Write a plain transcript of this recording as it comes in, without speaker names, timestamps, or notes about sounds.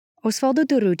Osvaldo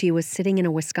Durruti was sitting in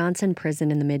a Wisconsin prison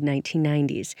in the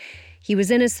mid-1990s. He was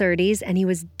in his 30s, and he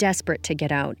was desperate to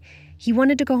get out. He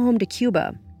wanted to go home to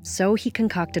Cuba, so he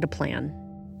concocted a plan.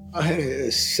 I had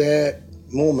a sad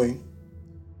moment.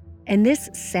 And this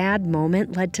sad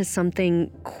moment led to something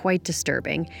quite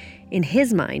disturbing. In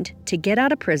his mind, to get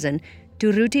out of prison,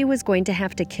 Durruti was going to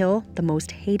have to kill the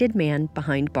most hated man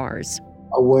behind bars.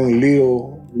 I went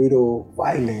little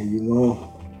violent,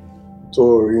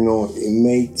 So,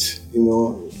 inmates,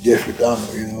 Jeffrey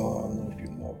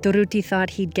Dahmer, Durruti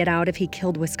thought he'd get out if he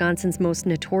killed Wisconsin's most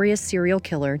notorious serial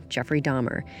killer, Jeffrey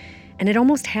Dahmer. And it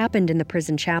almost happened in the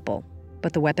prison chapel.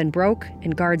 But the weapon broke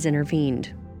and guards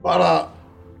intervened. But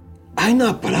I'm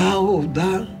not proud of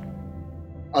that.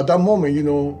 At that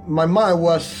moment, my mind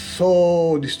was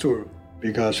so disturbed.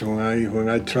 Because when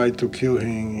I tried to kill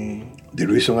him, the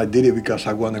reason I did it because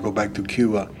I want to go back to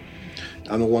Cuba.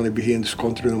 I don't want to be here in this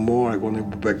country anymore. I want to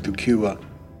go back to Cuba.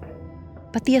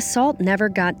 But the assault never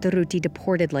got Durruti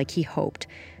deported like he hoped.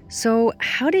 So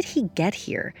how did he get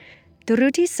here?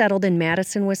 Durruti settled in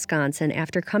Madison, Wisconsin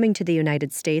after coming to the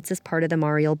United States as part of the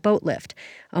Mariel boat lift,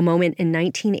 a moment in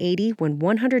 1980 when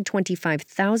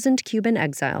 125,000 Cuban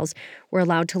exiles were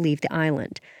allowed to leave the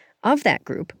island. Of that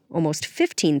group, almost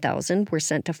 15,000 were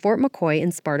sent to Fort McCoy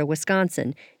in Sparta,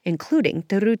 Wisconsin, including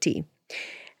Durruti.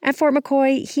 At Fort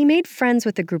McCoy, he made friends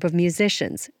with a group of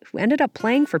musicians who ended up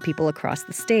playing for people across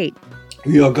the state.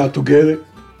 We all got together.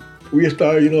 We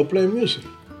started, playing music.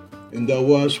 And that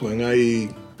was when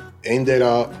I ended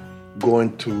up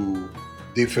going to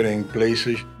different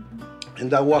places. And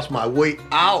that was my way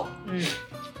out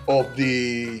of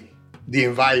the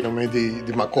environment,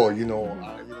 the McCoy,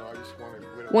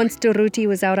 Once Durruti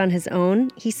was out on his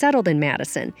own, he settled in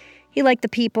Madison. He liked the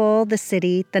people, the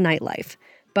city, the nightlife.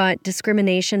 But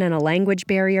discrimination and a language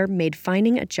barrier made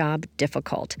finding a job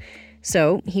difficult.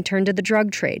 So he turned to the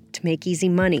drug trade to make easy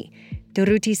money.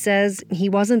 Durruti says he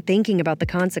wasn't thinking about the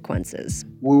consequences.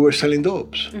 We were selling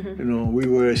dopes, we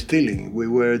were stealing, we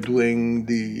were doing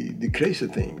the crazy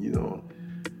thing,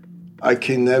 I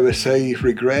can never say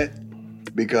regret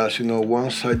because,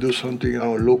 once I do something,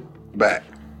 I'll look back.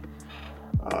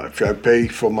 If I pay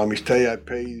for my mistake, I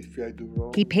pay if I do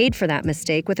wrong. He paid for that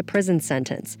mistake with a prison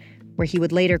sentence, where he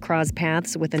would later cross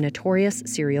paths with a notorious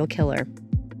serial killer.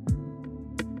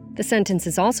 The sentence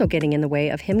is also getting in the way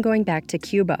of him going back to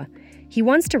Cuba. He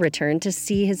wants to return to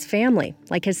see his family,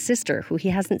 like his sister, who he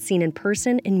hasn't seen in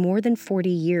person in more than 40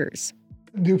 years.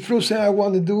 The first thing I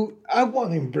want to do, I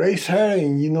want to embrace her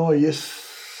and, just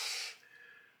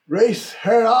raise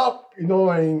her up,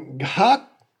 and hug.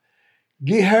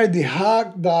 Give her the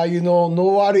hug that,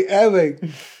 nobody ever.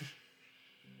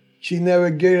 She never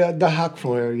get that hug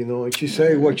from her, And she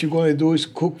said, what you're going to do is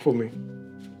cook for me.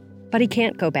 But he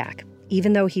can't go back.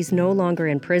 Even though he's no longer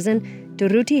in prison,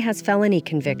 Durruti has felony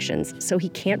convictions, so he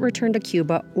can't return to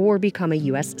Cuba or become a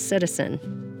U.S. citizen.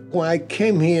 When I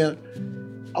came here,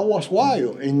 I was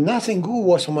wild, and nothing good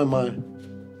was on my mind.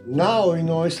 Now,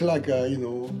 it's like,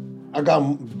 I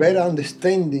got better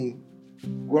understanding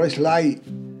what it's like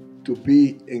to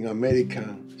be an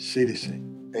American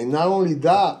citizen. And not only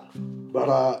that,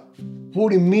 but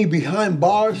putting me behind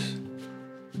bars,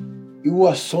 it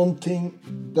was something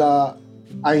that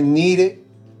I needed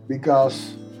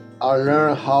because I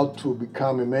learned how to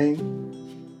become a man.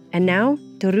 And now,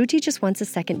 Durruti just wants a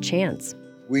second chance.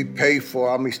 We pay for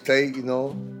our mistake,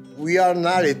 We are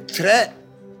not a threat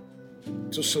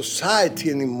to society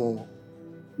anymore.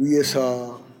 We just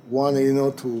want,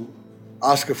 to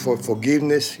ask for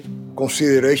forgiveness,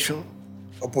 consideration,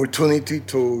 opportunity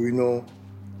to,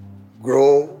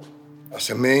 grow as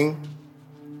a man,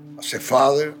 as a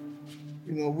father.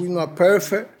 We're not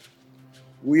perfect.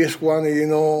 We just want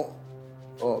to,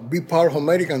 be part of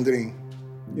American dream,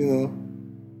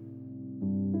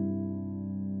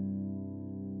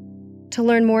 To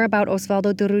learn more about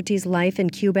Osvaldo Durruti's life in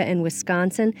Cuba and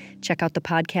Wisconsin, check out the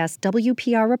podcast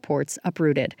WPR Reports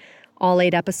Uprooted. All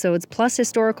 8 episodes plus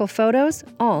historical photos,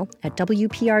 all at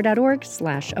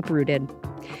WPR.org/uprooted.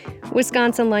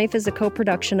 Wisconsin Life is a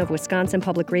co-production of Wisconsin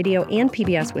Public Radio and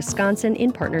PBS Wisconsin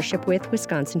in partnership with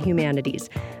Wisconsin Humanities.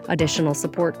 Additional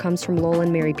support comes from Lowell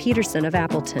and Mary Peterson of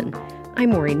Appleton. I'm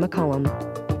Maureen McCullum.